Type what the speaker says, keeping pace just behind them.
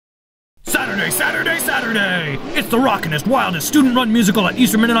Saturday! It's the rockinest, wildest, student-run musical at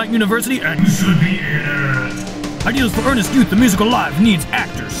Eastern Mennonite University, and you should be in it! Ideas for Earnest Youth, the musical live, needs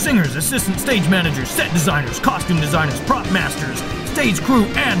actors, singers, assistant stage managers, set designers, costume designers, prop masters, stage crew,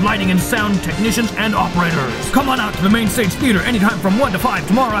 and lighting and sound technicians and operators. Come on out to the Main Stage Theater anytime from 1 to 5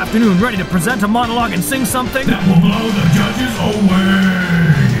 tomorrow afternoon, ready to present a monologue and sing something that will blow the judges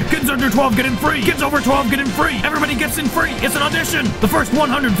away! Kids under 12 get in free! Kids over 12 get in free! Everybody gets in free! It's an audition! The first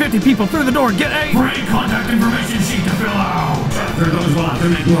 150 people through the door get a free contact information sheet to fill out! After those, we'll have to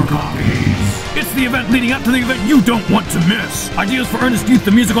make more copies! It's the event leading up to the event you don't want to miss! Ideas for Earnest Youth,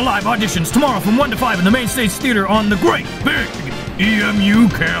 the musical live auditions tomorrow from 1 to 5 in the Main Stage Theater on the great big EMU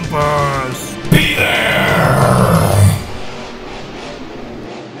campus. Be there!